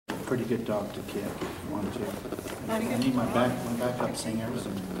Pretty good dog to kick if you want to. I need my backup singer,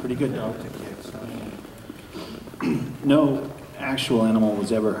 so pretty good dog to kick. So. No actual animal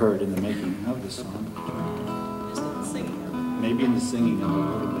was ever heard in the making of the song. Just in the singing. Maybe in the singing of it a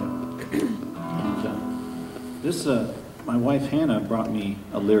little bit. And this, my wife Hanna brought me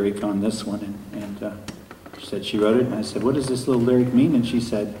a lyric on this one, and she said she wrote it, and I said, "What does this little lyric mean?" And she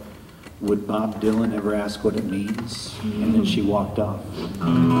said, "Would Bob Dylan ever ask what it means?" And then she walked off.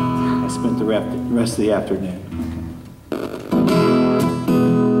 I spent the rest of the afternoon.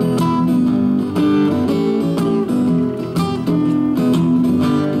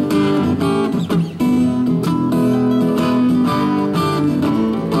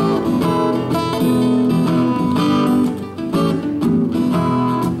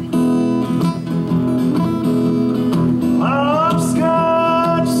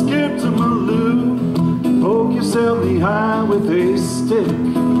 With a stick.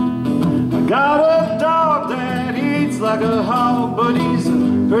 I got a dog that eats like a hog, but he's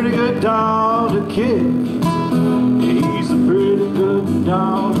a pretty good dog to kick. He's a pretty good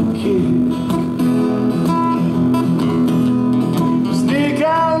dog to kick. Sneak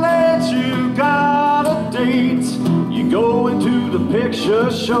outlet, you got a date. You go into the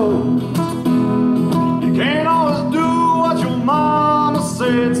picture show. You can't always do what your mama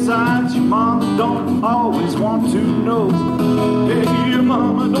said. Signs your mama don't always want to know. Hey, your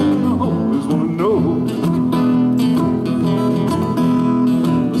mama don't always want to know.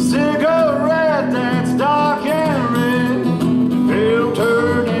 A cigarette that's dark and red, it'll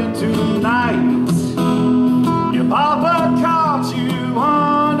turn into night. Your papa caught you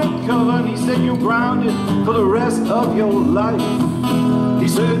undercover, and he said you're grounded for the rest of your life. He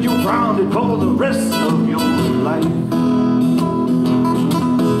said you're grounded for the rest of your life.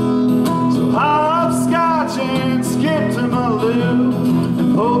 So hopscotch and skip to my loo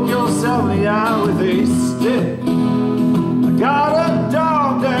and poke yourself in the eye with a stick. I got a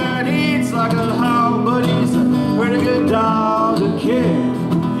dog that eats like a hog, but he's a pretty good dog to kick.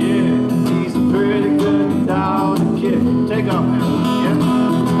 Yeah, he's a pretty good dog to kick. Take off now, yeah.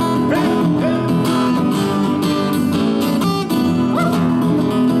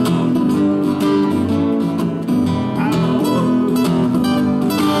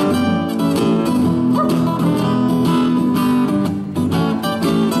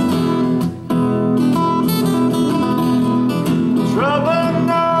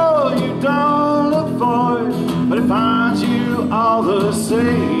 All the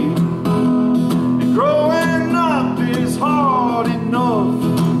same, and growing up is hard enough.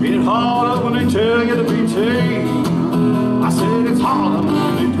 It's harder when they tell you to be tame. I said it's harder.